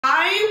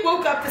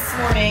woke up this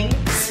morning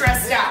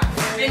stressed out,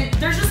 and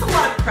there's just a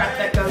lot of prep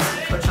that goes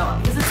into Coachella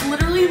because it's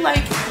literally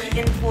like the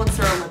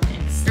influencer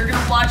Olympics. You're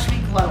gonna watch me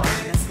glow up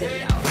in this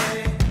video.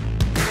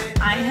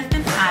 I have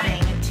been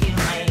adding to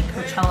my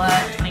Coachella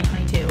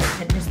 2022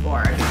 Pinterest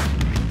board.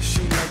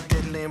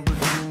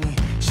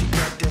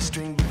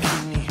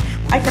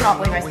 I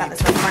cannot believe I spent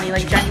this much money,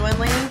 like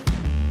genuinely.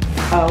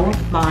 Oh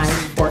my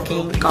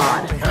fucking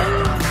god.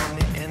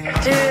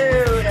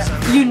 Dude.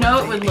 You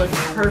know it would look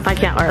perfect. I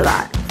can't wear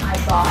that. I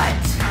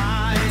bought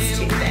these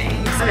two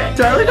things. Okay.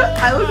 Do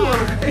I look a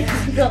little crazy?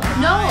 No,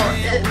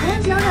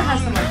 Balenciaga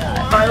has some like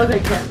that. Oh, I look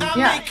like Kim.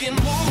 Yeah.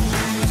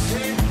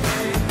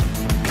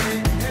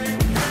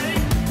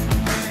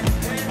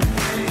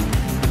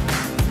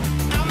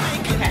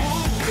 Okay,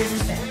 here's the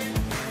thing.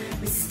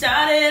 We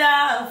started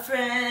out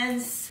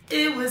friends.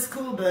 It was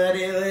cool, but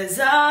it was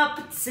up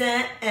at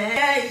 10.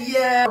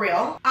 Yeah. For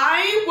real.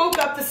 I woke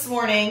up this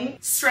morning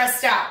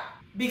stressed out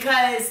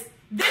because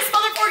this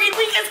motherfucking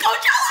week is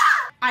Coachella!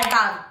 I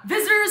have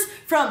visitors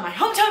from my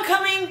hometown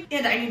coming,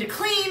 and I need to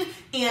clean,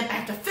 and I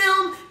have to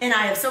film, and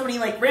I have so many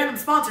like random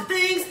sponsored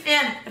things,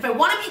 and if I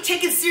want to be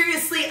taken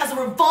seriously as a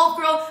Revolve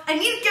girl, I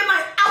need to get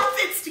my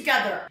outfits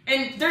together.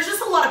 And there's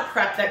just a lot of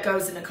prep that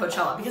goes into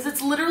Coachella because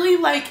it's literally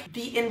like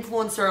the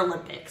influencer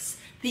Olympics,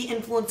 the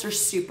influencer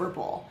Super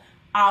Bowl.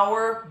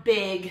 Our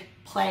big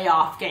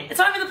playoff game. It's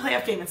not even the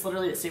playoff game, it's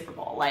literally the Super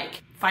Bowl.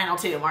 Like, Final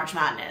Two, March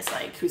Madness,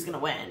 like, who's gonna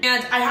win?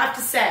 And I have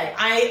to say,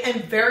 I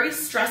am very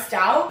stressed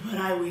out, but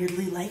I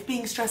weirdly like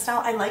being stressed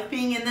out. I like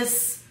being in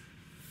this...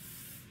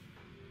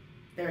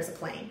 There's a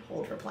plane.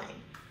 Hold for plane.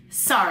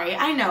 Sorry,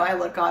 I know I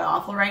look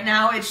god-awful right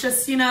now. It's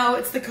just, you know,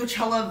 it's the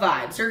Coachella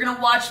vibes. You're gonna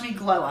watch me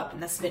glow up in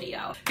this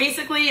video.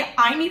 Basically,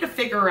 I need to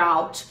figure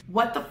out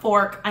what the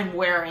fork I'm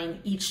wearing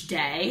each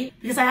day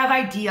because I have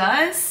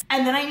ideas,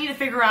 and then I need to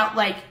figure out,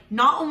 like,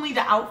 not only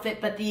the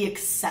outfit, but the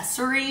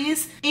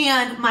accessories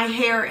and my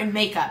hair and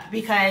makeup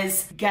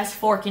because guess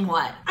forking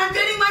what? I'm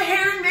getting my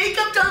hair and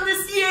makeup done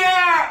this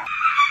year!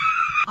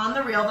 On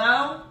the real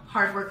though,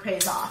 hard work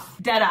pays off.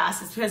 Dead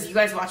ass, it's because you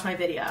guys watch my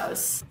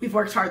videos. We've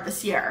worked hard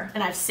this year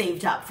and I've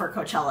saved up for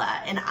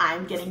Coachella and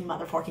I'm getting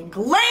motherfucking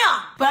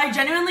glam! But I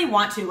genuinely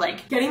want to,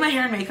 like, getting my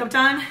hair and makeup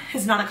done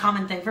is not a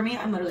common thing for me.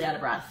 I'm literally out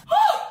of breath.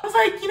 I was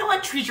like, you know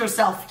what? Treat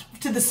yourself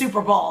to the Super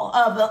Bowl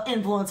of the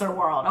influencer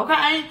world,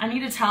 okay? I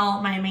need to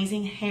tell my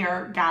amazing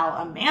hair gal,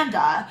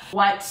 Amanda,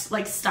 what,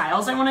 like,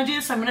 styles I wanna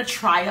do. So I'm gonna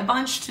try a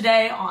bunch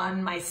today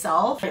on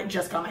myself. I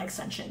just got my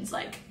extensions,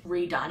 like,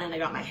 redone and I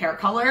got my hair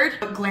colored.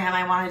 What glam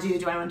I wanna do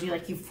I wanna do,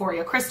 like,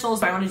 euphoria crystals?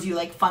 Do I wanna do,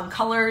 like, fun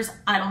colors?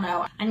 I don't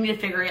know. I need to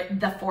figure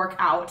the fork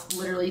out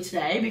literally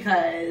today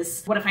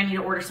because what if I need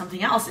to order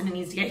something else and it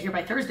needs to get here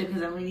by Thursday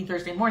because I'm leaving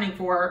Thursday morning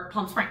for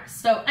Palm Springs.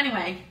 So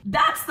anyway,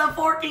 that's the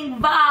forking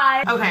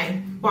vibe.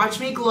 Okay,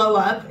 watch me glow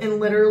up in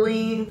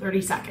literally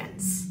 30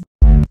 seconds.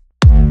 I'm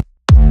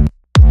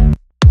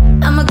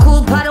a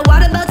cool pot of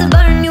water about to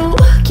burn you.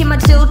 Keep my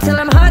chill till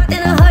I'm hot,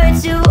 then it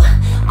hurts you.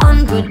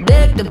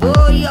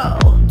 Unpredictable, yo.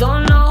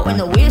 Don't know when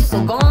the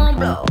whistle gon'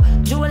 blow.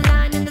 Drew a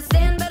line in the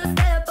sand, better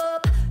step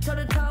up. Toe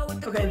to toe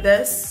with the... Okay,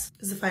 this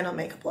is the final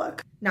makeup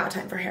look. Now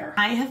time for hair.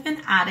 I have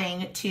been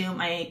adding to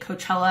my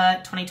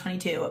Coachella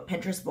 2022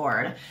 Pinterest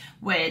board,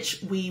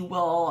 which we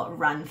will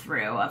run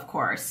through, of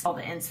course, all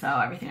the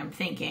inspo, everything I'm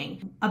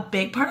thinking. A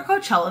big part of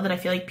Coachella that I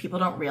feel like people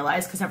don't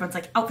realize, because everyone's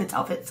like, outfits,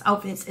 outfits,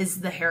 outfits,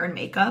 is the hair and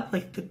makeup,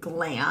 like the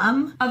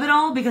glam of it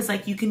all, because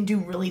like you can do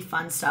really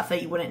fun stuff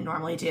that you wouldn't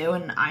normally do,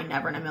 and I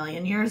never in a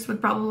million years would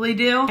probably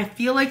do. I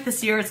feel like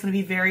this year it's gonna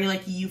be very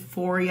like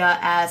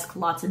euphoria-esque,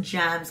 lots of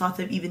gems, lots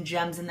of even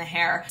gems in the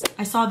hair.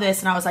 I saw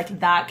this and I was like,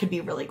 that could be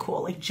really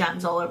cool. Like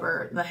gems all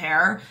over the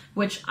hair,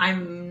 which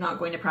I'm not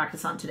going to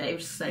practice on today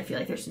just because I feel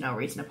like there's no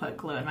reason to put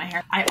glue in my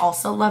hair. I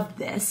also love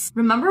this.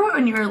 Remember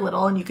when you were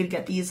little and you could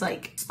get these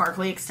like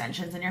sparkly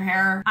extensions in your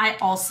hair? I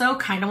also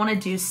kind of want to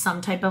do some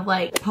type of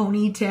like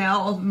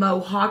ponytail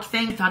mohawk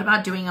thing. I thought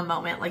about doing a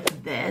moment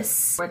like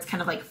this where it's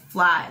kind of like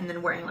flat and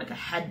then wearing like a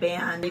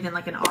headband, even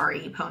like an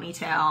RE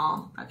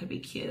ponytail. That could be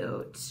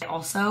cute. I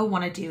also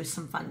want to do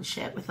some fun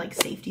shit with like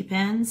safety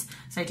pins.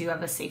 So I do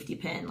have a safety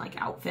pin like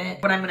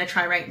outfit. What I'm going to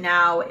try right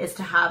now is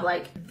to have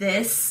like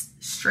this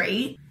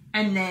straight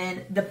and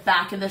then the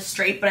back of this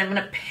straight, but I'm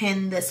gonna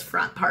pin this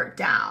front part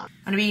down.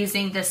 I'm gonna be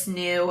using this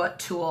new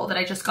tool that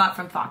I just got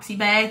from Foxy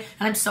Bay,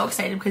 and I'm so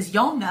excited because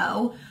y'all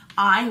know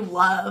I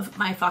love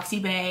my Foxy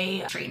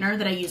Bay straightener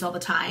that I use all the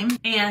time,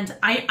 and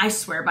I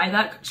swear by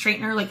that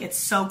straightener. Like, it's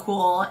so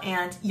cool,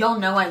 and y'all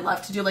know I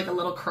love to do like a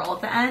little curl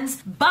at the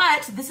ends,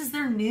 but this is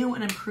their new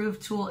and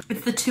improved tool.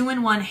 It's the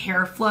 2-in-1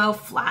 hair flow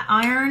flat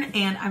iron,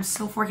 and I'm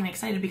so freaking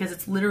excited because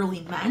it's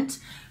literally meant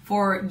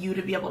for you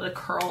to be able to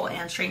curl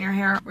and straighten your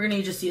hair. We're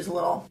gonna just use a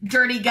little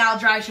Dirty Gal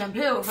Dry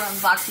Shampoo from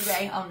Foxy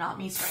Bay. Oh, not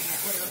me spraying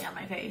it literally on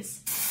my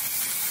face.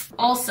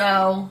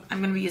 Also,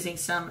 I'm gonna be using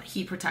some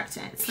heat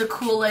protectant. It's the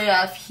Cool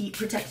AF heat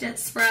protectant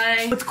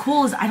spray. What's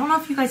cool is, I don't know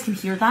if you guys can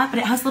hear that, but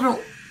it has little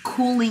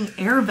cooling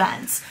air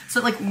vents. So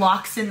it like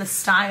locks in the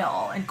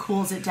style and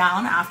cools it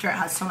down after it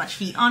has so much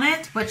heat on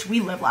it, which we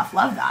live, laugh,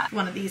 love that.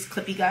 One of these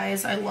clippy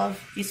guys. I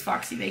love these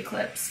Foxy Bay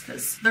clips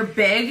because they're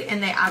big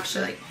and they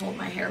actually like hold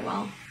my hair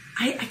well.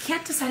 I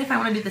can't decide if I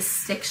want to do the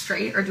stick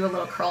straight or do a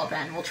little curl at the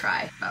end. We'll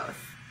try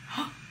both.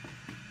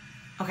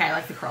 Okay, I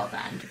like the curl at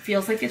the end. It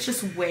feels like it's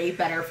just way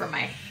better for my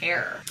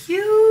hair.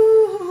 Cute.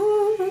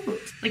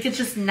 Like it's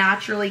just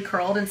naturally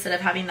curled instead of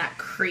having that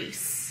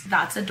crease.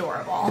 That's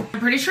adorable. I'm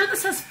pretty sure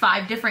this has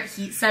 5 different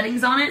heat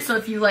settings on it. So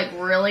if you like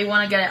really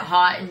want to get it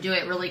hot and do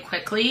it really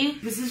quickly,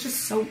 this is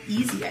just so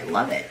easy. I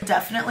love it.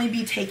 Definitely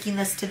be taking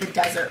this to the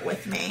desert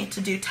with me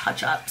to do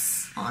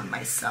touch-ups on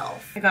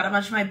myself. I got a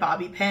bunch of my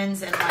bobby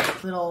pins and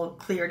like little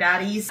clear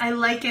daddies. I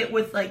like it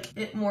with like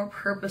it more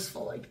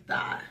purposeful like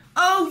that.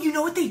 Oh, you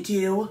know what they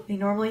do? They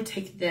normally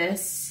take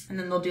this and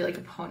then they'll do like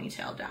a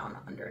ponytail down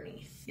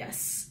underneath.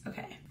 Yes,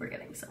 okay, we're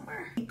getting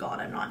somewhere. Thank God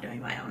I'm not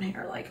doing my own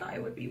hair. Like I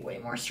would be way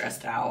more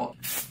stressed out.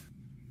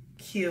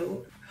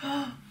 Cute.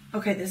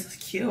 Okay, this is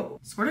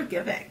cute. Sort of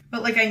giving.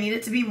 But like I need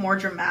it to be more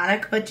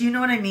dramatic, but do you know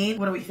what I mean?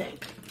 What do we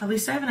think? At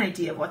least I have an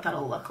idea of what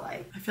that'll look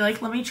like. I feel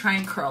like let me try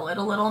and curl it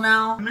a little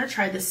now. I'm gonna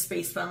try this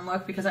space bun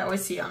look because I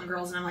always see it on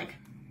girls and I'm like,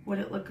 would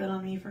it look good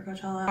on me for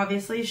Coachella?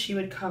 Obviously, she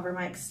would cover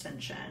my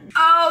extension.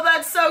 Oh,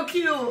 that's so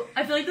cute.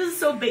 I feel like this is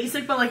so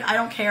basic, but like I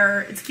don't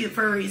care. It's cute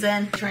for a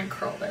reason. Try and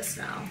curl this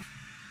now.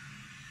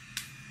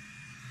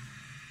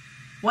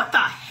 What the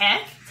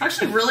heck? It's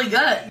actually really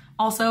good.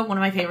 Also, one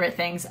of my favorite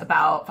things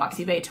about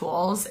Foxy Bay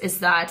tools is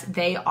that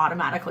they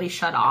automatically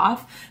shut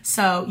off.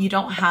 So you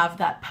don't have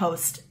that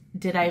post,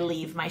 did I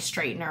leave my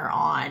straightener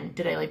on?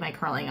 Did I leave my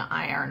curling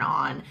iron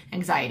on?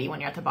 Anxiety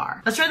when you're at the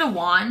bar. Let's try the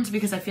wand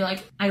because I feel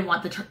like I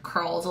want the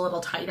curls a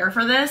little tighter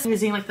for this. I'm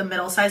using like the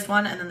middle-sized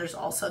one and then there's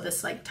also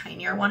this like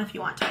tinier one if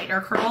you want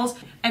tighter curls.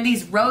 And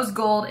these rose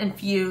gold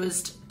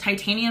infused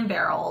titanium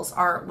barrels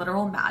are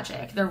literal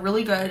magic. They're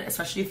really good,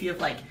 especially if you have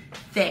like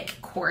thick,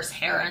 coarse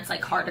hair and it's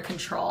like hard to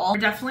control. We're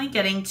definitely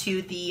getting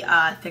to the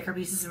thicker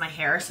pieces of my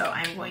hair, so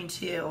I'm going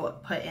to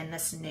put in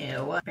this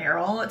new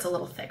barrel. It's a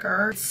little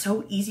thicker. It's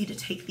so easy to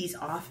take these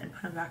off and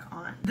put them back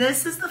on.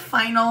 This is the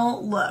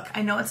final look.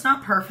 I know it's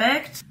not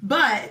perfect,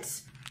 but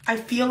I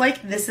feel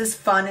like this is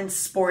fun and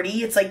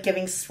sporty. It's like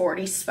giving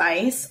sporty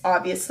spice.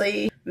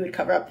 Obviously, we would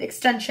cover up the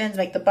extensions,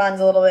 make the buns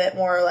a little bit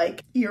more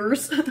like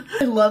ears.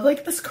 I love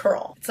like this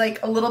curl. It's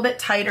like a little bit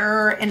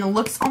tighter and it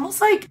looks almost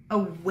like a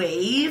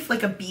wave,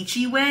 like a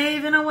beachy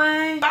wave in a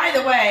way. By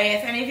the way,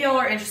 if any of y'all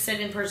are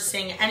interested in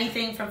purchasing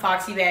anything from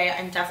Foxy Bay,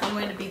 I'm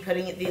definitely going to be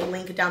putting the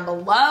link down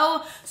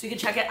below so you can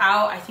check it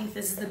out. I think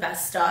this is the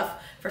best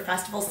stuff for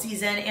festival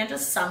season and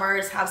just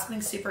summers. Have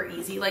something super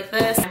easy like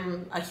this.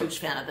 I'm a huge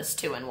fan of this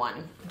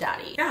 2-in-1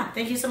 daddy. Yeah,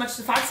 thank you so much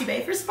to Foxy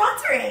Bay for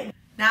sponsoring.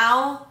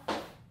 Now,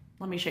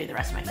 let me show you the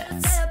rest of my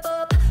fits.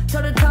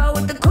 Toe to toe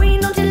with the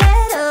queen, don't you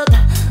let up.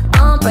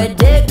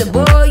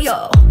 Unpredictable,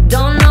 yo.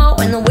 Don't know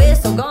when the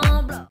whistle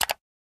gon' blow.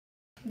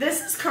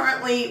 This is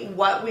currently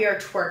what we are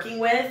twerking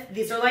with.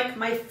 These are like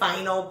my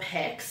final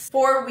picks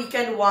for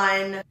weekend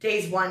 1,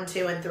 days 1,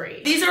 2, and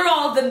 3. These are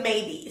all the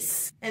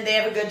maybes, and they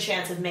have a good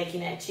chance of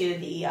making it to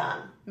the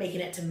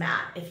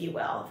matte, if you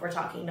will, if we're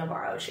talking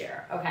Navarro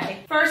sheer, okay?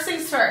 First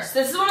things first,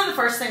 this is one of the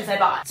first things I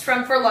bought. It's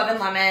from For Love and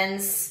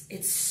Lemons.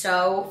 It's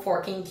so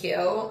forking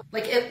cute.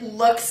 Like, it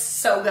looks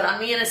so good on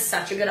me and is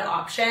such a good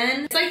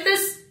option. It's like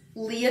this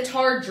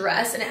leotard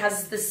dress and it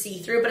has the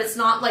see-through, but it's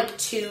not like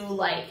too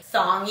like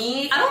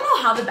thongy. I don't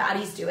know how the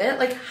baddies do it.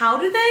 Like, how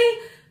do they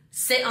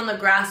sit on the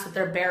grass with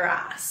their bare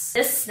ass?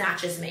 This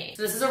snatches me.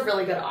 So this is a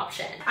really good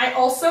option. I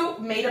also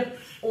made an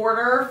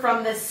order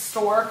from this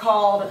store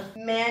called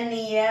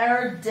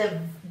Manière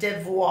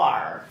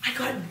d'Ivoire. I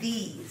got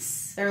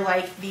these. They're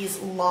like these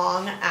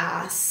long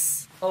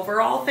ass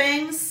overall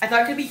things. I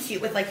thought it could be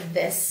cute with like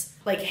this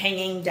like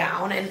hanging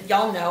down, and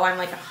y'all know I'm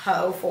like a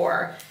hoe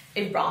for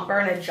a romper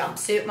and a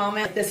jumpsuit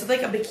moment. This is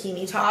like a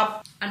bikini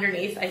top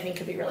underneath, I think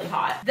could be really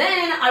hot.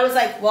 Then I was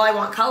like, well, I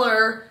want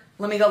color.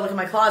 Let me go look in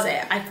my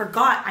closet. I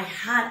forgot I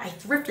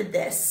thrifted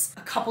this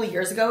a couple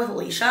years ago with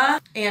Alicia,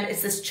 and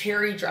it's this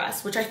cherry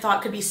dress, which I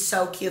thought could be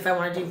so cute if I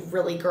want to do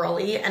really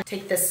girly and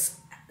take this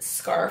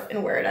scarf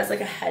and wear it as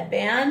like a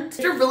headband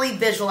to really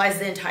visualize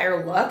the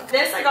entire look.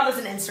 This I got as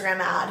an Instagram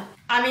ad.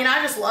 I mean,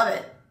 I just love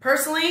it.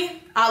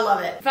 Personally, I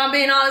love it. If I'm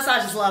being honest, I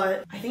just love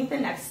it. I think the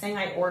next thing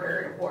I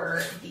ordered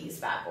were these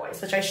bad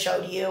boys, which I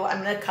showed you.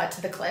 I'm gonna cut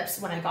to the clips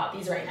when I got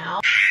these right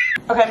now.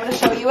 Okay, I'm gonna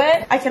show you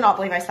it. I cannot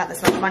believe I spent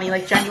this much money,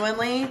 like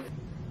genuinely.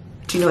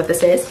 Do you know what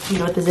this is? Do you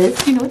know what this is?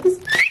 Do you know what this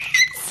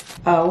is?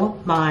 Oh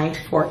my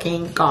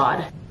forking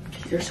God.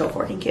 These are so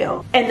forking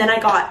cute. And then I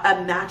got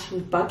a matching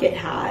bucket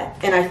hat,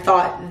 and I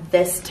thought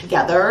this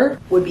together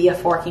would be a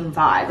forking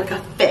vibe, like a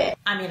fit.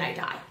 I mean, I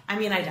die.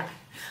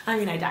 I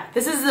mean, I die.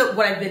 This is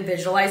what I've been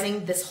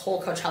visualizing this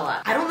whole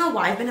Coachella. I don't know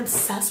why I've been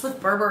obsessed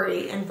with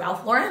Burberry and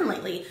Ralph Lauren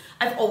lately.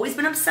 I've always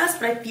been obsessed,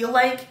 but I feel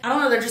like, I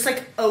don't know, they're just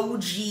like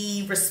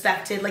OG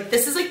respected. Like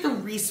this is like the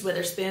Reese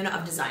Witherspoon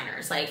of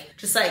designers. Like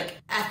just like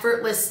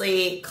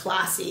effortlessly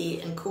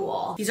classy and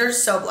cool. These are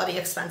so bloody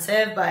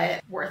expensive,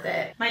 but worth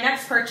it. My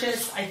next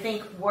purchase, I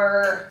think,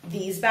 were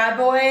these bad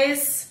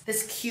boys.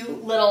 This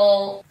cute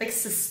little like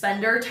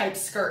suspender type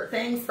skirt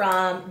thing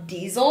from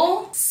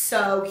Diesel.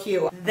 So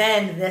cute.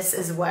 Then this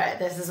is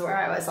where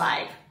I was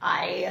like,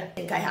 I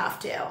think I have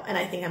to. And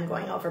I think I'm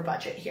going over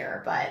budget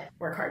here, but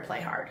work hard, play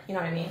hard. You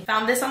know what I mean?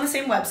 Found this on the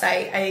same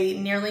website. I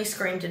nearly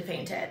screamed and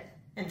fainted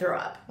and threw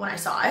up when I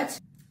saw it.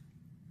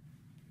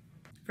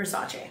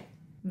 Versace.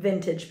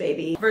 Vintage,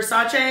 baby.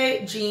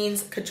 Versace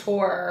jeans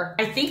couture.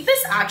 I think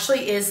this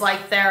actually is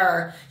like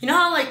their, you know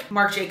how like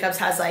Marc Jacobs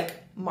has like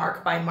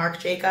Marc by Marc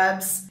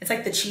Jacobs? It's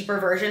like the cheaper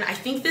version. I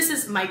think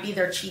this might be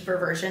their cheaper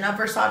version of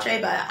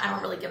Versace, but I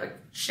don't really give a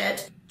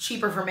shit.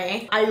 Cheaper for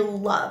me. I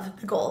love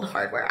the gold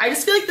hardware. I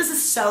just feel like this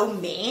is so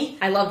me.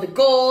 I love the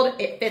gold.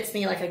 It fits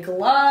me like a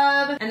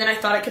glove. And then I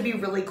thought it could be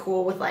really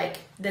cool with like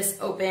this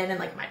open and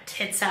like my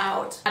tits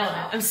out. I don't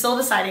know. I'm still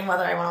deciding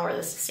whether I want to wear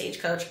this to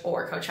Stagecoach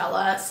or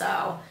Coachella.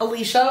 So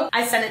Alicia,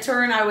 I sent it to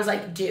her and I was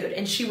like, dude.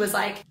 And she was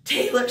like,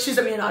 Taylor, she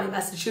sent me an audio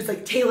message. She was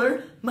like,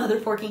 Taylor,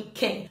 motherfucking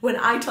king. When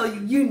I tell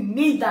you, you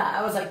need that.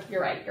 I was like,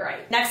 you're right, you're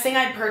right. Next thing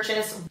I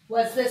purchased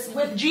was this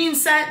with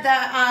jeans set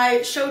that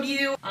I showed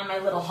you on my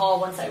little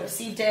haul once I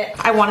received it.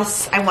 I want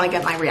to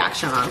get my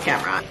reaction on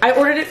camera. I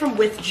ordered it from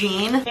With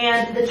Jean,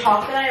 and the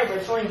top that I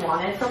originally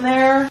wanted from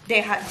there,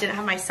 they didn't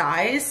have my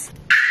size.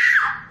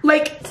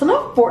 Like, isn't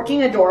that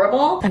forking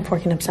adorable? I'm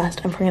forking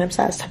obsessed. I'm forking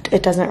obsessed.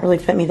 It doesn't really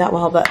fit me that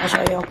well, but I'll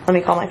show you. Let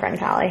me call my friend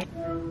Callie.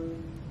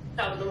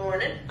 Top of the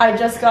morning. I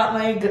just got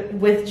my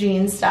With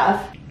Jean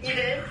stuff. You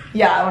did?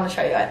 Yeah, I want to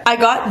show you it. I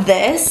got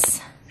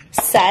this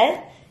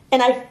set,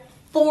 and I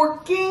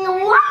forking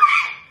love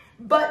it.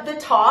 But the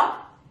top,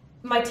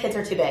 my tits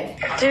are too big.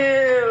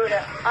 Dude,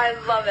 I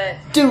love it.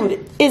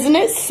 Dude, isn't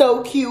it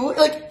so cute?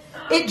 Like,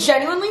 it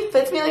genuinely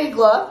fits me like a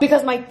glove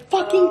because my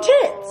fucking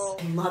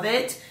tits. I love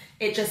it.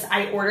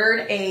 I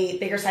ordered a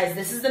bigger size.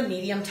 This is the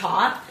medium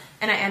top,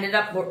 and I ended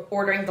up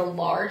ordering the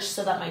large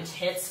so that my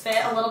tits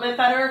fit a little bit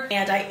better.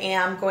 And I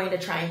am going to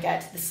try and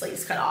get the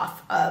sleeves cut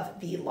off of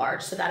the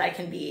large so that I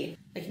can be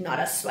like not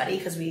as sweaty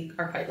because we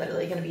are quite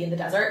literally going to be in the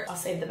desert. I'll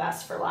save the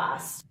best for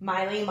last.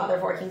 Miley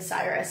Motherforking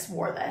Cyrus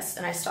wore this,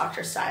 and I stalked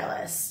her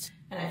stylist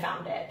and I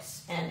found it,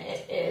 and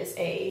it is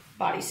a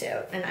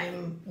bodysuit, and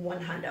I'm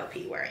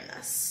 100p wearing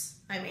this.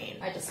 I mean,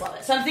 I just love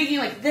it. So I'm thinking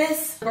like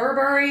this,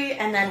 Burberry,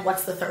 and then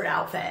what's the third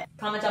outfit?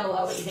 Comment down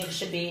below what you think it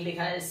should be,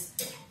 because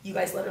you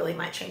guys literally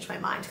might change my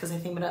mind, because I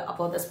think I'm gonna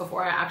upload this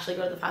before I actually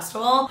go to the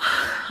festival.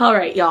 All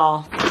right,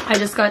 y'all. I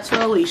just got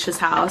to Alicia's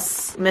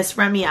house. Miss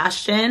Remy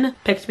Ashton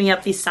picked me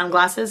up these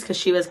sunglasses because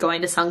she was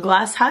going to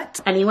Sunglass Hut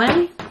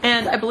anyway.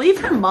 And I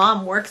believe her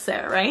mom works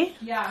there, right?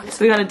 Yeah.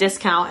 So we got a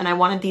discount, and I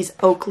wanted these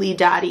Oakley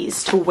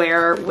Daddies to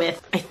wear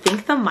with, I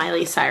think, the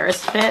Miley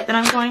Cyrus fit that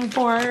I'm going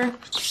for.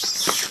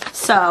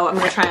 So I'm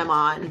gonna try them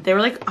on. They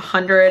were like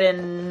 $100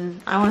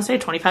 and I want to say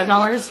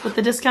 $25 with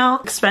the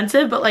discount.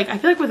 Expensive, but like I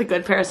feel like with a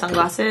good pair of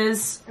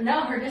sunglasses.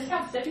 No, her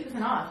discount's 50%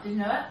 off. Did you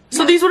know that?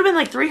 So these would have been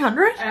like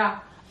 $300? Yeah.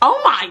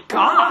 Oh my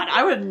god,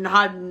 I would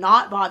have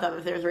not bought them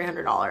if they were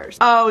 $300.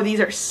 Oh, these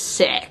are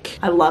sick.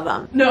 I love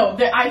them. No,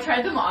 I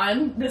tried them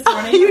on this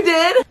morning. You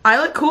did?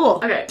 I look cool.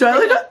 Okay. Do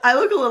I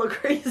look a little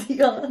crazy?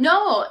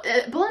 No,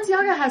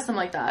 Balenciaga has some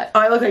like that. Oh,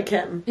 I look like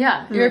Kim.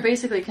 Yeah, you're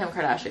basically Kim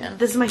Kardashian.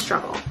 This is my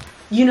struggle.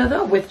 You know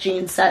the With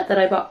Jean set that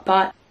I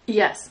bought?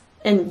 Yes.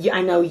 And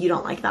I know you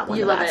don't like that one.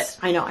 You love it.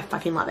 I know, I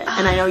fucking love it.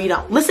 And I know you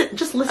don't. Listen,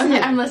 just listen. Okay,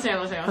 I'm listening.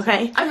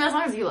 Okay. I mean, as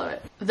long as you love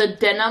it. The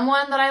denim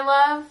one that I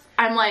love,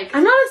 I'm like...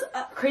 I'm not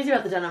as crazy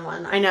about the denim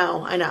one. I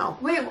know.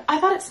 Wait, I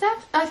thought it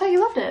snapped. I thought you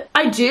loved it.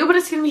 I do, but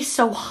it's gonna be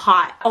so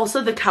hot.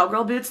 Also, the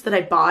cowgirl boots that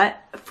I bought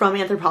from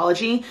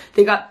Anthropologie,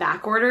 they got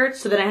back ordered,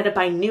 so then I had to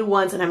buy new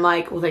ones, and I'm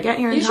like, will they get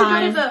here in time? You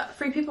should go to the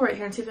Free People right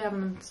here and see if they have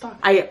them in stock.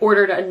 I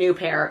ordered a new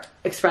pair,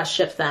 express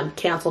shipped them,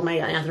 canceled my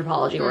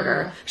Anthropologie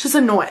order. It's just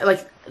annoying.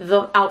 Like,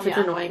 the outfit's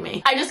annoying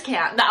me. I just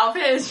can't. The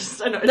outfit is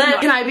just annoying.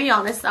 Can I be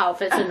honest? The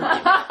outfit's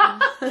annoying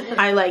me.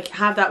 I like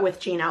have that With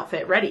Jean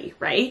outfit ready,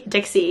 right?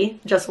 Dixie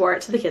just wore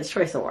it to the Kids'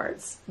 Choice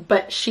Awards,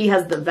 but she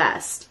has the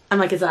vest. I'm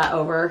like, is that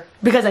over?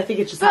 Because I think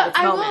it's just at its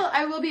moment.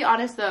 I will be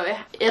honest though,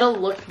 it'll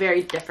look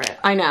very different.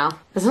 I know.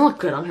 Doesn't look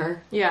good on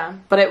her. Yeah.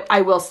 But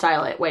I will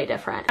style it way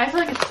different. I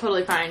feel like it's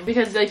totally fine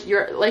because like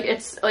you're like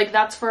it's like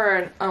that's for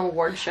an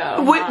award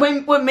show.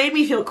 What made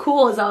me feel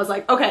cool is I was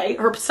like, okay,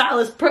 her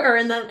stylist put her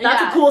in the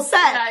that's a cool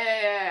set.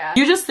 Yeah.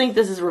 You just think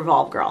this is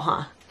Revolve Girl,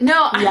 huh?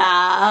 No.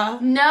 Yeah.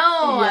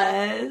 No.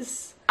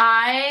 Yes.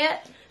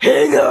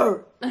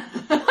 Hater.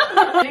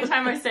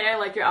 Anytime I say I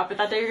like your outfit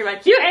that day, you're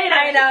like, you hate it.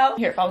 I know.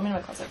 Here, follow me in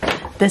my closet.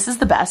 This is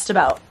the best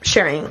about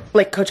sharing,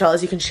 like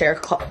Coachellas, you can share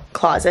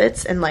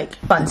closets and like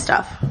fun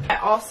stuff. I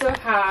also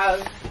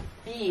have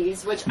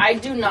these, which I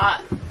do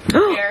not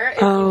care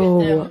if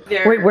you get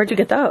them. Wait, where'd you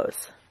get those?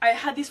 I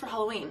had these for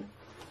Halloween.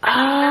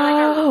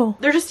 Oh.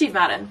 They're just Steve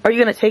Madden. Are you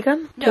gonna take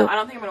them? No, I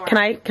don't think I'm gonna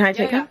wear them. Can I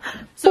take them?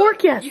 So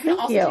Fork, yes, you can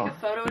also you. take a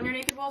photo in your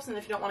naked wolves, and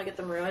if you don't want to get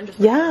them ruined, just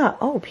yeah.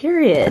 Oh,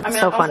 period. I mean,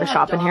 so I fun to also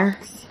shop have in here.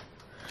 dogs.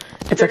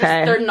 It's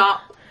okay. They're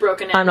not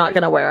broken in. I'm not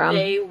gonna wear them.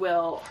 They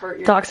will hurt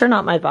your Dogs are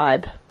not my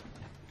vibe.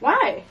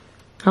 Why?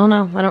 I don't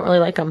know. I don't really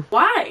like them.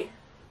 Why?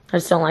 I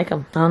just don't like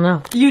them. I don't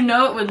know. You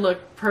know it would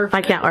look perfect.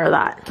 I can't wear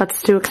that.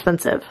 That's too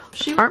expensive.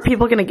 Aren't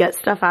people gonna get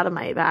stuff out of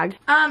my bag?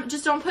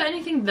 Just don't put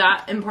anything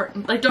that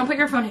important. Like, don't put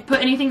your phone.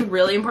 Put anything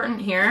really important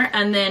here,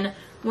 and then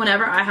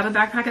whenever I have a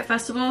backpack at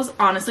festivals,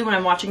 honestly, when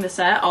I'm watching the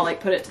set, I'll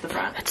like put it to the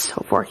front. It's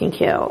so fucking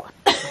cute.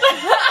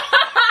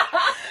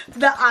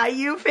 The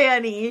IU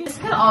fanny. This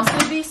could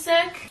also be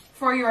sick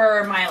for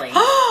your Miley.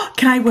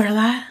 Can I wear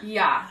that?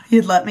 Yeah.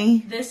 You'd let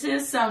me? This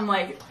is some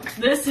like.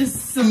 This is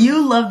some.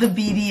 You love the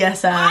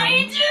BDSM.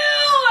 I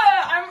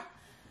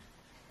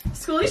do.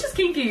 Schoolie's just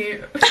kinky.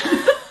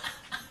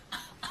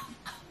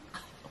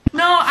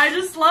 No, I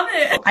just love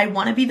it. I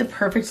want to be the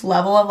perfect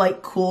level of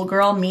like cool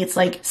girl meets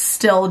like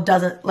still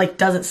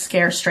doesn't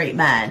scare straight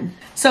men.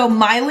 So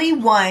Miley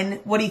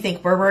 1, what do you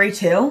think? Burberry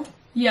 2?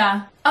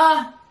 Yeah.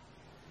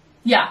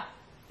 Yeah.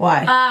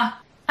 Why?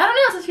 I don't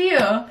know, it's up to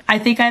you. I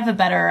think I have a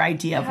better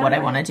idea of what I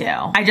want to do.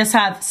 I just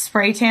have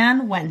spray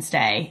tan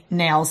Wednesday,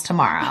 nails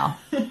tomorrow.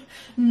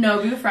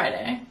 Nobu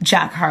Friday.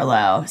 Jack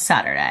Harlow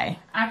Saturday.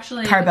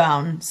 Actually.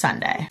 Carbone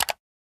Sunday.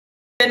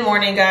 Good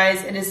morning,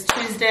 guys. It is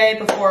Tuesday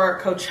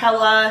before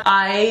Coachella.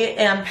 I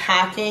am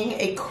packing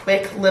a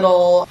quick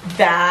little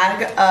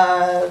bag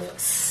of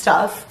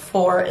stuff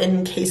for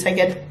in case I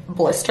get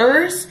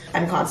blisters.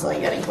 I'm constantly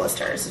getting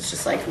blisters. It's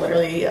just like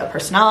literally a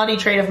personality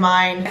trait of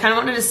mine. I kind of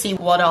wanted to see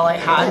what all I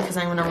had because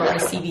I'm gonna run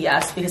to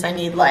CVS because I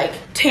need like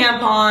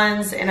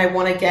tampons and I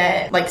want to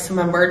get like some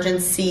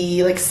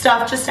emergency like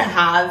stuff just to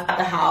have at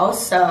the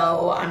house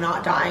so I'm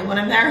not dying when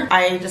I'm there.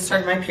 I just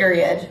started my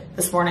period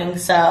this morning,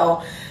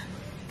 so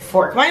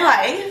fork my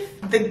life.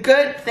 The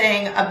good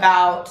thing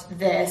about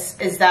this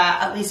is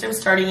that at least I'm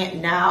starting it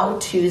now,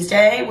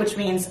 Tuesday, which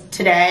means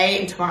today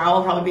and tomorrow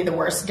will probably be the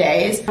worst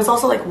days. I was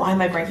also like, why am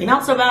I breaking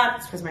out so bad?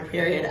 It's because my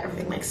period,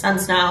 everything makes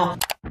sense now.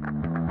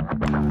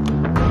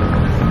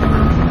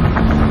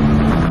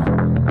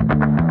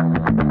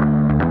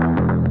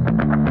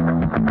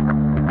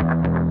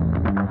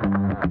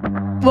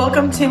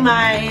 Welcome to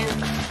my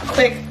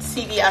quick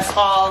CVS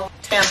haul.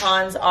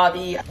 Tampons,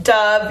 Obby,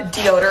 Dove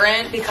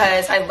deodorant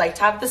because I like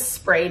to have the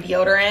spray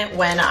deodorant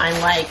when I'm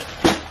like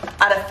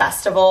at a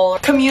festival.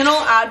 Communal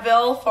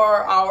Advil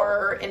for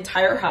our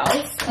entire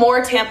house.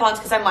 More tampons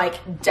because I'm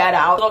like dead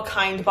out. Little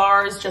Kind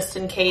bars just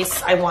in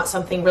case I want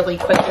something really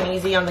quick and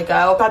easy on the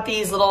go. Got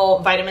these little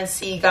vitamin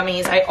C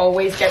gummies. I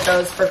always get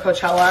those for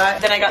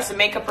Coachella. Then I got some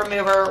makeup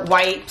remover,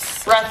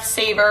 wipes, breath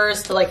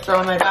savers to like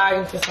throw in my bag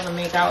in case I want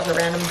to make out with a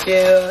random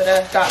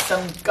dude. Got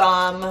some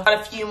gum.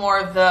 Got a few more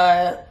of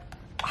the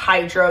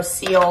Hydro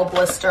Seal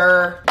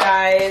blister,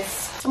 guys.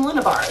 Some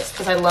Luna bars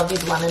because I love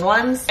these lemon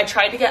ones. I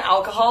tried to get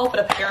alcohol,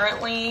 but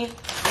apparently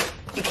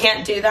you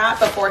can't do that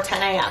before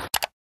 10 a.m.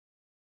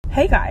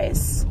 Hey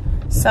guys,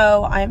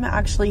 so I'm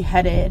actually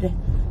headed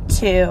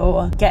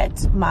to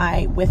get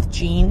my with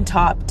jean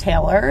top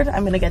tailored.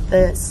 I'm gonna get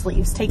the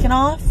sleeves taken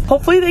off.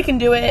 Hopefully they can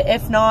do it.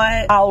 If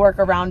not, I'll work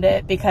around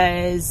it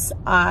because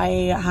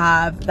I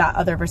have that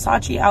other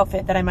Versace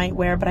outfit that I might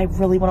wear, but I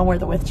really want to wear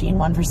the with jean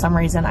one for some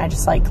reason. I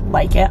just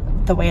like it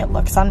the way it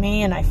looks on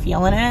me and I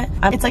feel in it.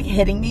 It's like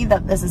hitting me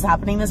that this is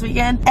happening this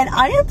weekend and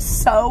I am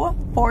so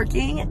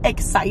fucking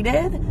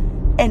excited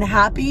and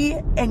happy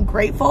and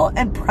grateful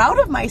and proud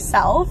of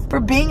myself for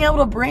being able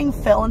to bring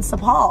Phil and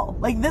Sapal.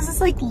 Like this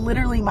is like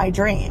literally my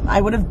dream. I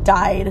would have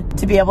died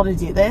to be able to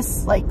do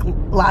this like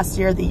last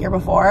year, the year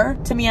before.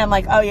 To me, I'm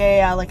like, oh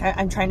yeah, like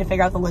I'm trying to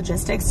figure out the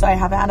logistics. So I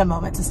haven't had a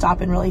moment to stop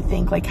and really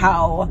think like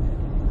how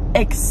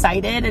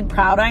excited and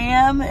proud I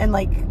am and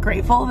like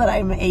grateful that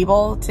I'm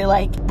able to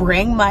like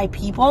bring my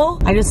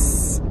people.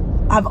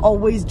 I've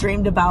always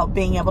dreamed about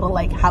being able to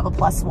like have a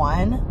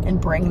 +1 and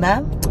bring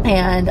them.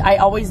 And I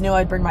always knew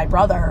I'd bring my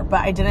brother,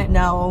 but I didn't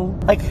know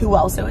like who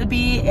else it would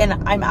be.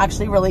 And I'm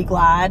actually really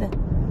glad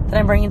that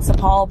I'm bringing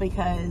Sapal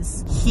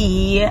because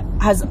he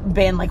has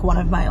been like one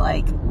of my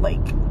like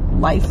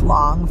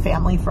lifelong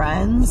family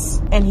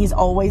friends. And he's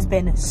always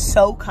been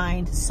so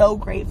kind, so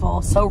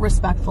grateful, so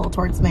respectful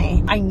towards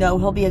me. I know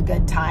he'll be a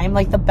good time.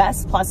 Like the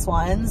best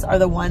 +1s are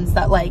the ones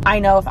that like, I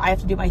know if I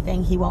have to do my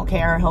thing, he won't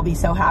care. He'll be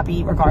so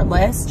happy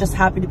regardless. Just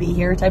happy to be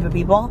here type of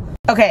people.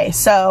 Okay,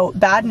 so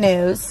bad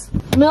news.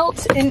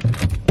 Milt and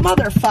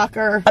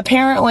motherfucker.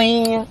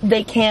 Apparently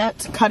they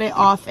can't cut it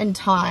off in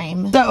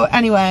time. So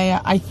anyway,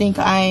 I think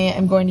I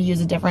am going to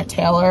use a different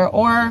tailor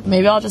or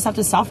maybe I'll just have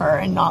to suffer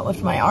and not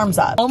lift my arms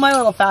up. All my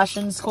little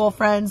fashion school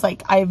friends,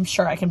 like I'm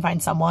sure I can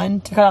find someone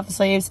to cut off the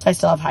sleeves. I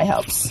still have high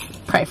hopes.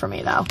 Pray for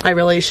me though. I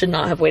really should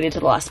not have waited to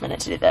the last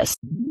minute to do this.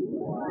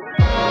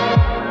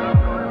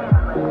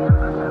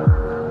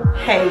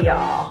 Hey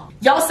y'all.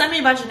 Y'all sent me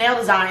a bunch of nail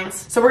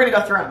designs, so we're gonna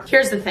go through them.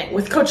 Here's the thing,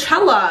 with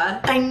Coachella,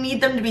 I need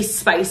them to be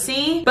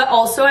spicy, but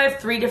also I have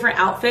 3 different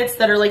outfits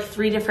that are like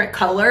 3 different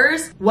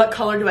colors. What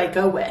color do I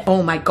go with?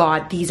 Oh my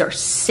God, these are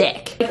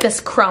sick. Like this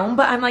chrome,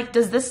 but I'm like,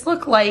 does this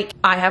look like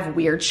I have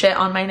weird shit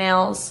on my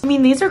nails? I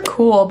mean, these are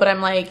cool, but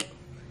I'm like,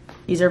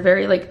 these are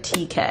very like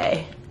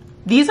TK.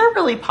 These are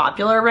really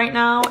popular right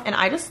now, and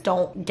I just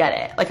don't get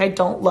it. Like, I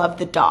don't love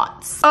the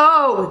dots.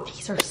 Oh,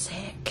 these are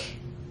sick.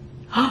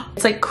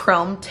 It's like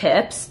chrome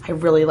tips. I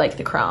really like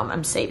the chrome.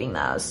 I'm saving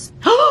those.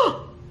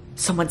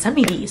 Someone sent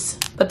me these,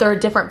 but they're a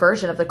different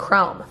version of the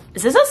chrome.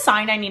 Is this a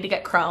sign I need to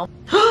get chrome?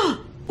 Why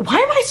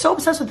am I so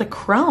obsessed with the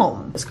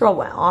chrome? This girl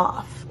went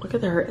off. Look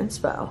at her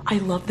inspo. I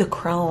love the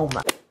chrome.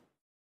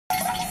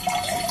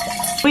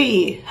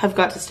 We have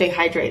got to stay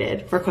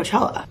hydrated for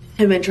Coachella.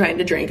 I've been trying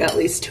to drink at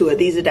least 2 of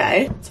these a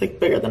day. It's like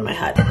bigger than my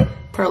head.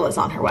 Perla's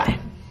on her way.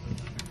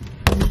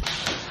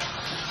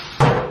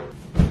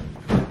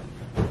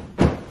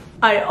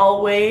 I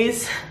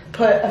always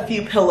put a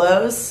few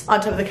pillows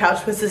on top of the couch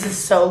because this is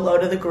so low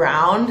to the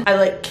ground. I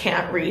like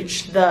can't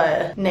reach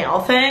the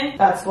nail thing.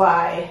 That's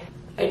why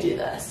I do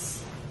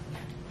this.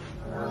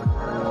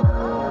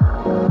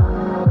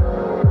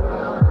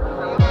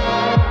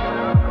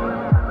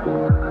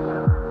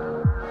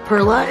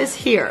 Perla is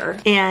here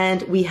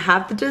and we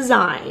have the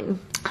design.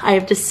 I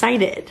have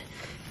decided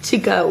to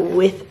go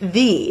with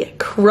the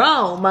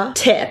chrome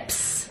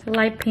tips.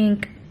 Light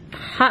pink,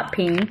 hot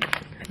pink.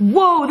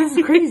 Whoa, this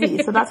is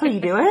crazy. So that's how you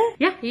do it?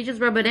 Yeah, you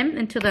just rub it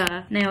into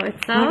the nail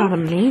itself. Oh my God,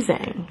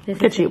 amazing.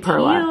 Look at you,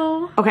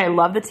 Perla. Okay,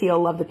 love the teal,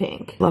 love the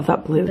pink. Love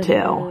that blue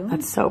too. Blue.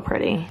 That's so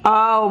pretty.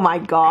 Oh my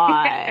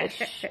gosh.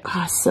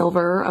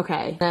 Silver,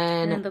 okay.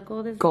 And the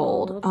gold is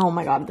gold. Oh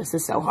my God, this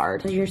is so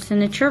hard. Your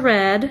signature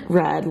red.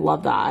 Red,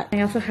 love that.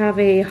 I also have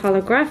a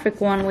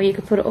holographic one where you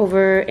could put it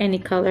over any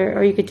color,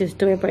 or you could just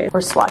do it by yourself. We're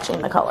swatching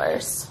the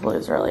colors.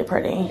 Blue's really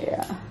pretty.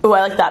 Yeah. Oh,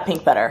 I like that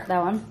pink better.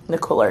 That one? The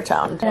cooler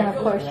tone. And of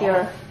course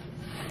your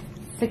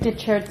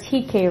signature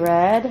TK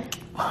red.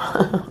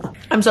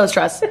 I'm so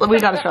stressed. We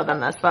gotta show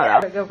them this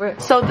photo.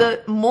 So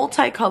the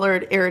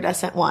multicolored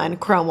iridescent one,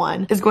 chrome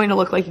one, is going to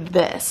look like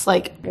this.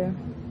 Like,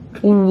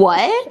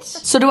 what?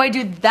 So do I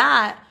do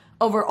that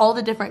over all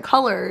the different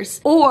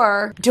colors,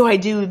 or do I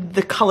do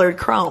the colored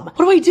chrome? What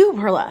do I do,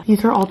 Perla?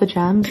 These are all the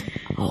gems?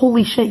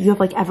 Holy shit, you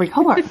have like every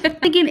color.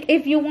 Again,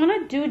 if you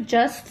want to do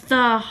just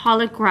the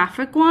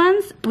holographic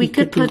ones, we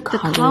could put the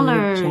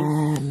colors.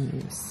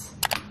 Gems.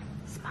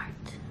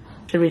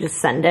 Should we just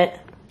send it?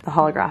 The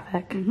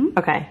holographic?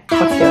 Okay,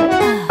 let's do it.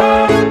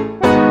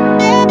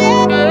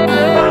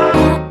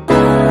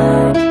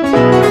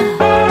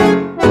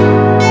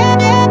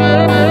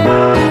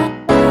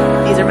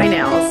 These are my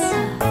nails.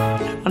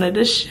 I wanted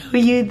to show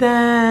you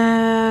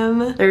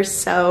them. They're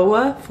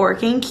so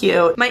forking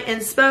cute. My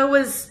inspo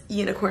was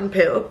unicorn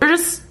poo. They're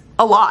just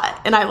a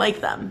lot and I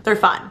like them. They're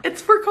fun.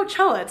 It's for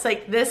Coachella. It's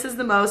like, this is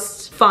the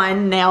most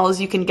fun nails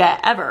you can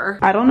get ever.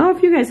 I don't know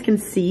if you guys can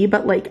see,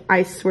 but like,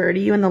 I swear to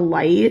you in the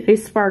light, they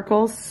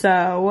sparkle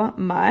so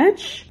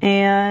much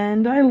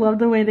and I love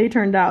the way they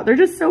turned out. They're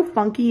just so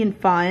funky and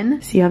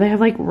fun. See how they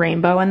have like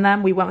rainbow in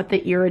them? We went with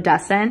the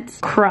iridescent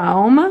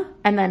chrome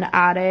and then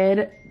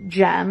added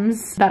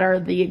gems that are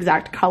the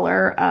exact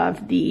color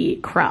of the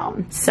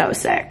chrome. So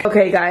sick.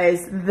 Okay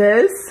guys,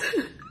 this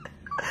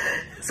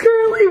it's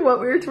currently what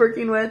we're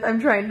twerking with. I'm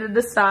trying to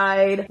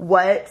decide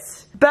what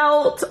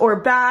belt or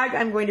bag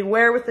I'm going to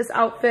wear with this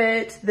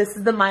outfit. This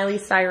is the Miley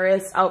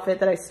Cyrus outfit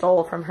that I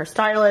stole from her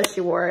stylist.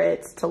 She wore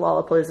it to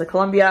Lollapalooza,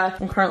 Colombia.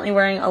 I'm currently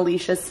wearing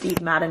Alicia's Steve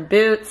Madden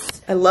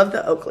boots. I love the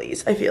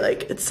Oakleys. I feel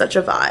like it's such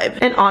a vibe.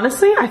 And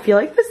honestly, I feel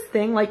like this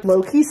thing like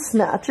low-key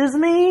snatches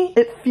me.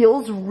 It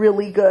feels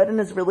really good and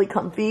is really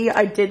comfy.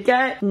 I did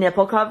get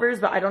nipple covers,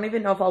 but I don't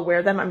even know if I'll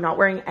wear them. I'm not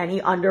wearing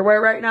any underwear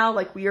right now.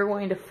 Like, we are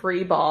going to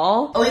free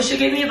ball. Alicia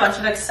gave me a bunch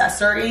of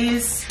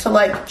accessories to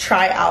like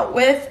try out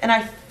with, and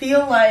I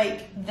feel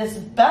like this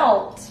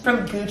belt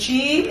from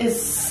Gucci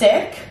is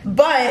sick,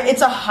 but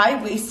it's a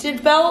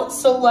high-waisted belt,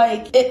 so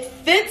like it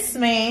fits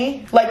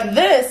me like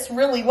this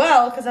really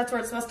well because that's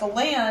where it's supposed to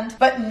land,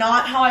 but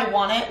not how I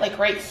want it, like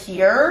right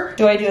here.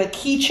 Do I do a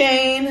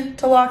keychain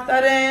to lock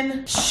that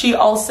in? She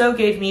also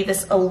gave me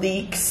this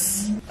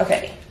Alix.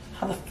 Okay,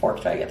 how the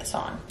fork do I get this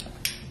on?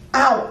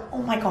 Ow,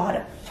 oh my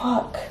God,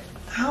 fuck,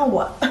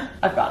 ow.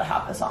 I've got to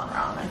have this on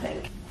wrong, I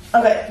think.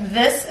 Okay,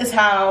 this is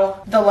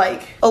how the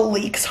like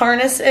Alix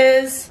harness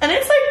is. And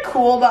it's like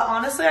cool, but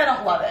honestly, I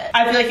don't love it.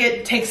 I feel like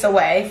it takes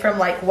away from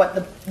like what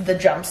the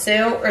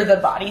jumpsuit or the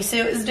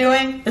bodysuit is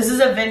doing. This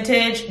is a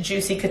vintage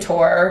Juicy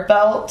Couture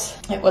belt.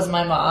 It was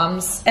my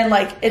mom's. And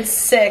like, it's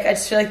sick. I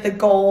just feel like the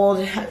gold,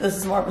 this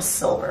is more of a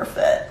silver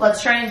fit.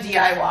 Let's try and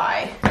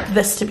DIY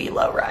this to be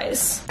low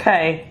rise.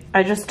 Okay,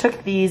 I just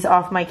took these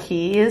off my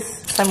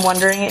keys. So I'm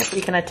wondering if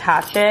we can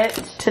attach it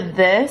to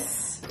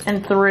this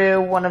and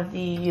through one of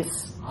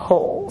these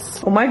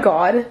holes. Oh my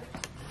God.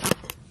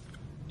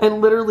 I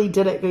literally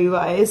did it, you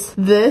guys.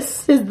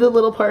 This is the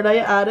little part I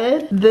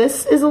added.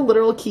 This is a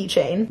literal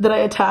keychain that I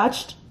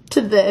attached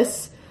to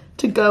this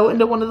to go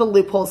into one of the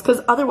loopholes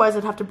because otherwise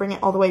I'd have to bring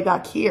it all the way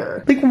back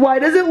here. Like, why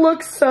does it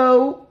look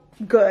so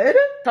good?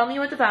 Tell me you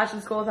went to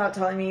fashion school without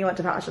telling me you went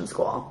to fashion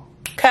school.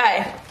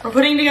 Okay, we're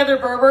putting together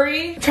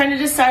Burberry. I'm trying to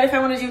decide if I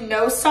want to do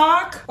no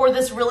sock or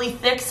this really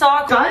thick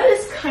sock. Gut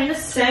is kind of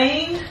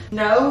saying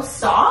no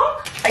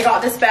sock. I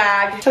got this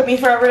bag. Took me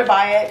forever to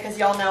buy it because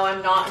y'all know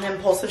I'm not an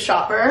impulsive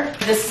shopper.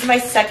 This is my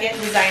second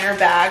designer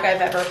bag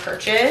I've ever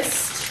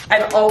purchased.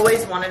 I've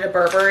always wanted a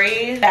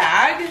Burberry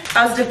bag.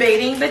 I was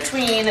debating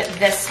between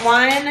this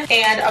one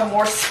and a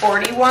more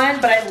sporty one,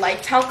 but I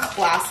liked how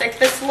classic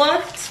this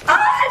looked.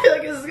 I feel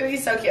like this is gonna be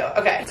so cute.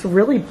 Okay, it's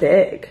really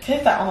big. I feel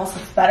like that almost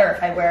looks better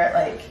if I wear it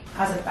like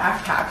as a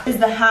backpack. Is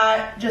the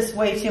hat just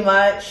way too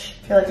much?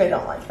 I feel like I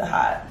don't like the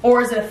hat.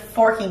 Or is it a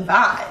forking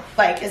vibe?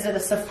 Like, is it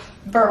a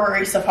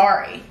Burberry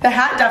safari? The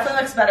hat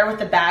definitely looks better with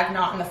the bag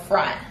not in the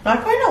front.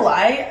 Not going to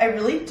lie, I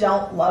really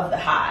don't love the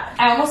hat.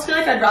 I almost feel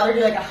like I'd rather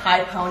do like a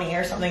high pony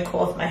or something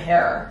cool with my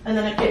hair. And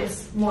then it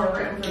gives more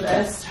room for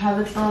this to have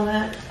its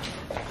moment.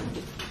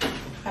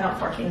 I don't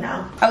forking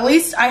now. At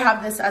least I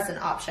have this as an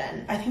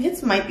option. I think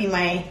it might be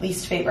my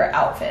least favorite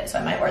outfit, so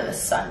I might wear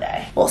this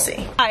Sunday. We'll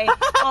see. Hi,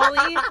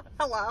 Ollie.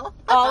 Hello.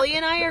 Ollie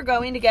and I are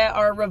going to get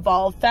our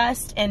Revolve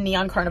Fest and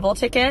Neon Carnival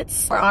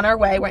tickets. We're on our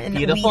way. We're in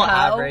Beautiful WeHo.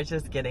 Average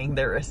is getting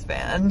their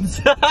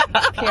wristbands.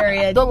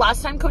 Period. The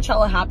last time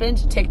Coachella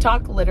happened,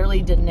 TikTok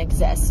literally didn't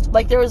exist.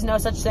 Like, there was no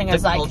such thing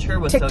as like culture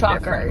was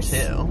TikTokers. So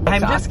different too.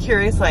 I'm just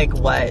curious, like,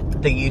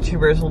 what the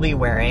YouTubers will be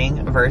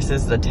wearing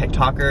versus the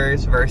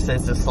TikTokers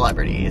versus the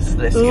celebrities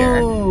this year.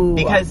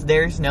 Because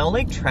there's no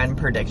like trend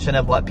prediction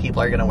of what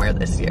people are gonna wear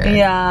this year.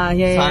 Yeah.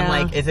 So I'm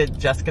like, is it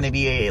just gonna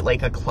be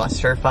like a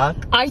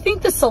clusterfuck? I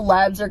think the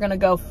celebs are gonna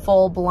go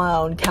full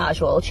blown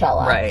casual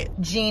Coachella. Right.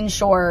 Jean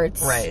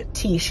shorts. Right.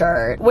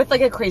 T-shirt with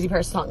like a crazy pair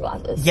of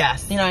sunglasses.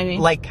 Yes. You know what I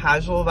mean? Like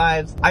casual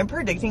vibes. I'm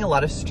predicting a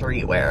lot of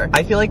streetwear.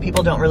 I feel like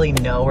people don't really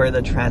know where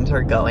the trends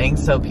are going,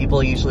 so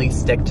people usually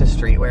stick to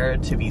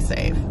streetwear to be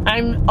safe.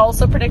 I'm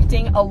also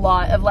predicting a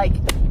lot of like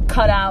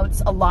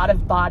cutouts, a lot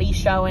of body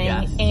showing,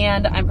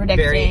 and I'm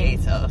predicting very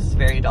ASOS,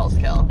 very doll's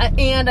kill.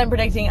 And I'm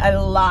predicting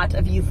a lot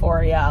of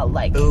euphoria,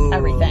 like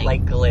everything.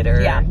 Like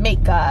glitter. Yeah,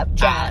 makeup,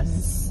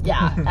 gems.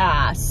 Yeah,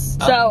 ass.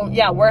 So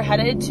yeah, we're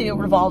headed to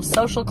Revolve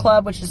Social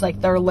Club, which is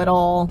like their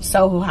little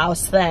Soho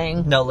House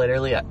thing. No,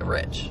 literally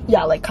rich.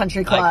 Yeah, like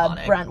country club,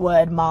 Iconic.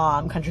 Brentwood,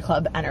 mom, country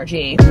club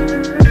energy.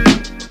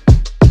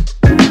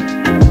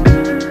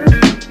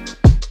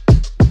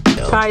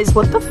 Guys,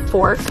 what the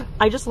fork?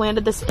 I just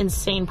landed this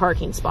insane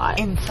parking spot.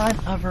 In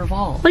front of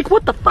Revolve. Like,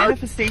 what the fuck?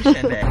 Manifestation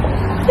day.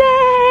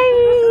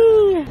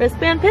 Yay!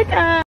 Wristband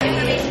pickup.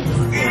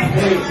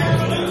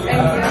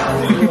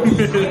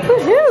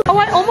 Oh,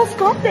 I almost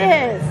got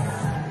this.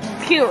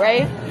 It's cute,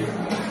 right?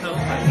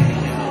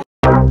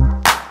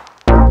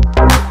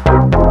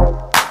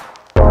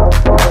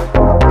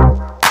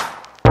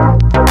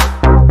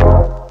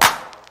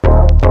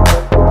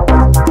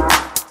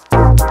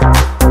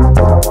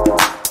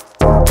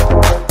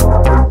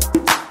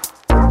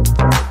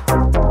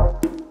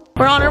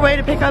 We're on our way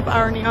to pick up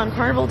our Neon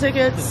Carnival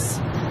tickets.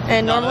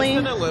 And normally,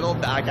 in a little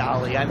back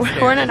alley.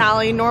 we're in an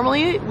alley.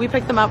 Normally, we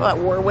pick them up at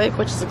Warwick,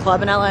 which is a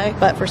club in LA.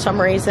 But for some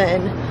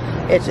reason,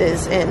 it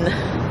is in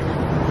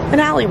an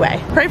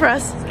alleyway. Pray for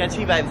us.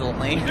 Sketchy vibes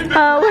only.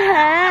 Oh,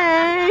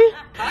 hey.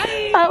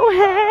 Hi. Oh,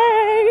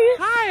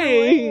 hey.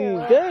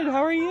 Hi. Good.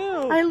 How are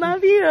you? I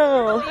love you.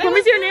 Let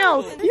me see your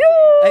nails.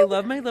 I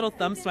love my little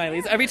thumb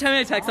smileys. Every time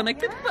I text, I'm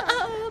like,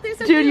 oh, they're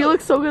so Dude, you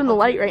look so good in the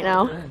light right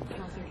now.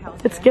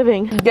 It's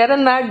giving.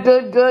 Getting that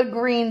good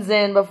greens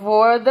in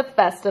before the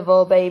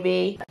festival,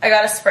 baby. I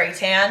got a spray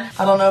tan.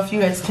 I don't know if you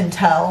guys can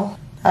tell.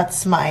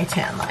 That's my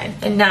tan line.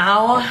 And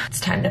now it's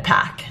time to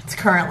pack. It's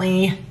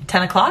currently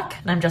 10 o'clock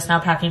and I'm just now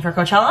packing for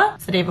Coachella.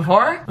 It's the day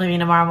before, leaving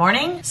tomorrow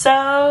morning.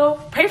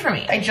 So pray for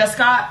me. I just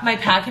got my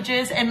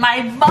packages and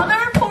my mother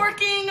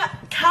porking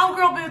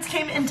cowgirl boots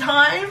came in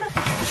time.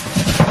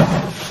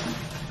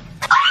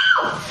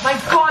 Oh my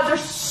God, they're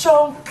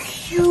so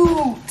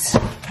cute.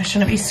 I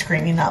shouldn't be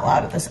screaming that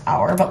loud at this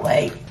hour, but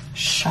like,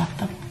 shut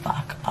the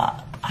fuck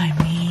up. I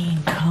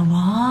mean, come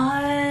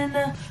on.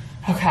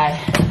 Okay,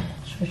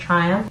 should we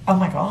try them? Oh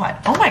my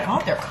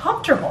God, they're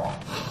comfortable.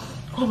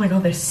 Oh my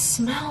God, they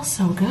smell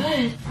so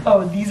good.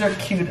 Oh, these are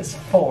cute as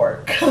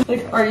fork.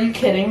 Like, are you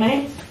kidding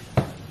me?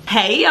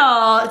 Hey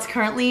y'all, it's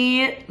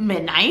currently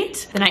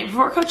midnight, the night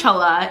before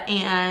Coachella,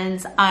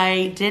 and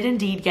I did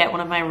indeed get one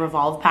of my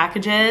Revolve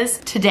packages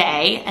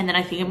today, and then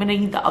I think I'm gonna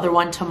need the other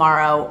one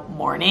tomorrow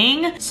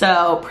morning.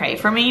 So pray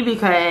for me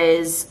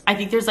because I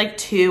think there's like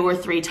 2 or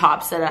 3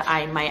 tops that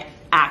I might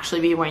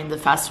actually be wearing to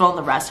the festival, and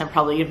the rest I'm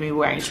probably gonna be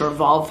wearing to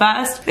Revolve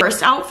Fest.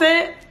 First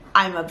outfit,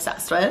 I'm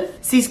obsessed with.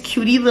 It's these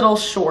cutie little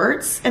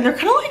shorts, and they're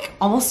kind of like,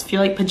 almost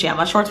feel like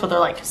pajama shorts, but they're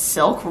like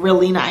silk,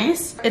 really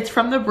nice. It's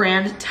from the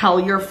brand Tell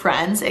Your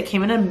Friends. It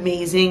came in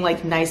amazing,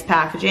 like nice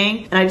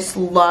packaging, and I just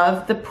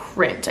love the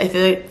print. I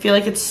feel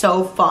like it's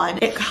so fun.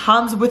 It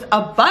comes with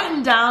a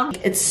button down.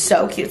 It's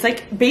so cute. It's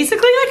like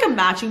basically like a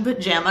matching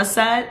pajama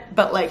set,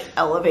 but like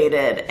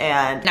elevated.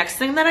 And next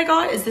thing that I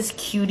got is this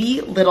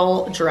cutie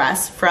little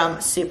dress from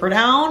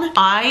Superdown.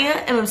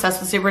 I am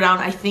obsessed with Superdown.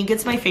 I think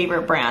it's my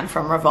favorite brand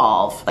from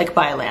Revolve, like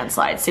by a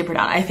landslide.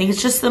 Superdown. I think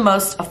it's just the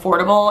most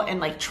affordable and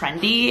like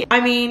trendy. I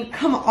mean,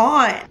 come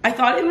on. I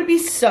thought it would be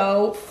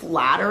so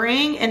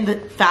flattering, and the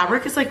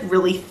fabric is like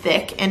really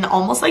thick and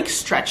almost like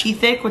stretchy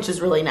thick, which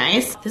is really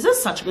nice. This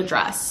is such a good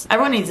dress.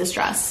 Everyone needs this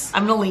dress.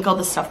 I'm gonna link all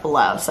this stuff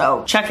below,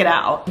 so check it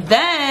out.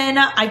 Then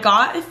I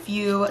got a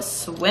few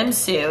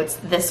swimsuits.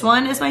 This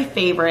one is my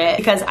favorite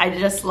because I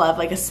just love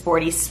like a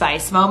sporty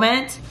spice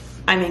moment.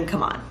 I mean,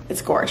 come on,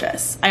 it's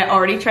gorgeous. I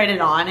already tried it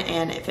on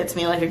and it fits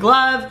me like a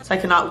glove, so I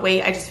cannot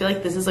wait. I just feel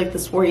like this is like the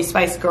sporty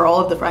spice girl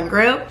of the friend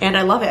group, and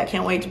I love it. I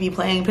can't wait to be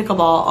playing pickleball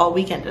all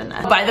weekend in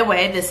this. By the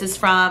way, this is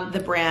from the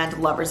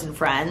brand Lovers and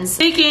Friends.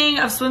 Speaking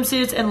of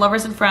swimsuits and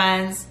Lovers and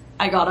Friends,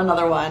 I got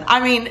another one. I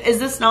mean, is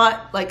this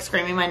not like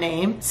screaming my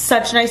name?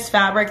 Such nice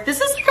fabric. This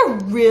is like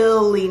a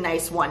really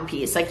nice one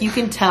piece. Like you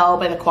can tell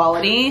by the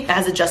quality. It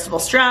has adjustable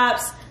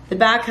straps. The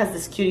back has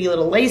this cutie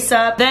little lace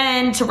up.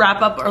 Then to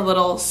wrap up our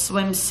little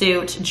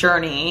swimsuit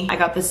journey, I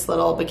got this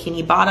little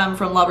bikini bottom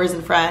from Lovers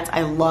and Friends.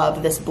 I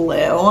love this blue.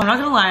 I'm not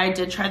gonna lie, I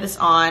did try this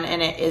on and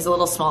it is a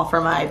little small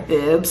for my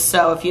boobs.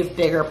 So if you have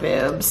bigger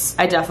boobs,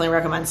 I definitely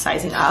recommend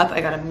sizing up.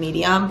 I got a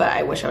medium, but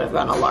I wish I would have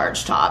gotten a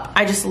large top.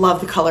 I just love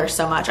the color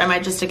so much. I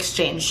might just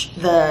exchange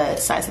the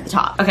size of the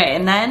top. Okay,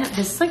 and then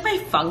this is like my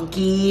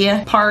funky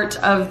part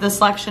of the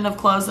selection of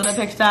clothes that I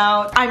picked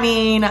out. I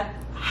mean,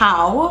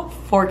 how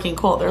forking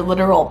cool. They're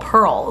literal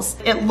pearls.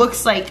 It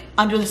looks like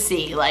under the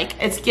sea, like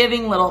it's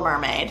giving Little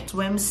Mermaid.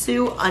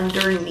 Swimsuit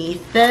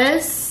underneath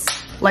this,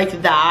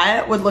 like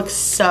that, would look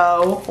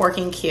so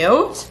forking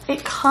cute.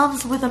 It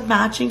comes with a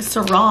matching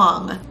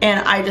sarong, and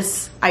I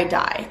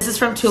die. This is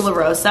from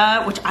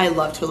Tularosa, which I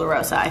love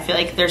Tularosa. I feel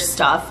like their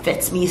stuff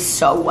fits me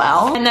so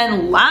well. And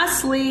then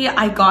lastly,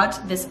 I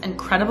got this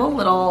incredible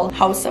little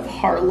House of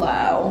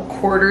Harlow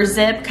quarter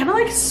zip, kind of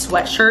like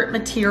sweatshirt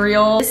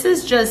material. This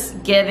is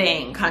just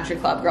giving country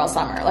club girl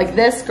summer. Like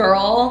this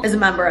girl is a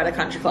member at a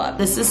country club.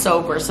 This is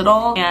so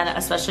versatile, and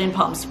especially in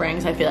Palm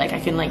Springs, I feel like I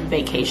can like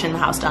vacation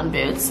house down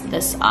boots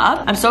this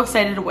up. I'm so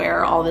excited to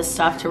wear all this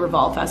stuff to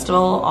Revolve Festival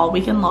all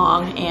weekend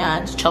long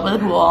and chill by the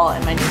pool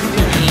in my new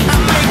bikini.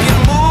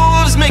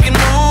 Making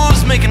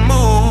moves, making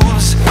moves.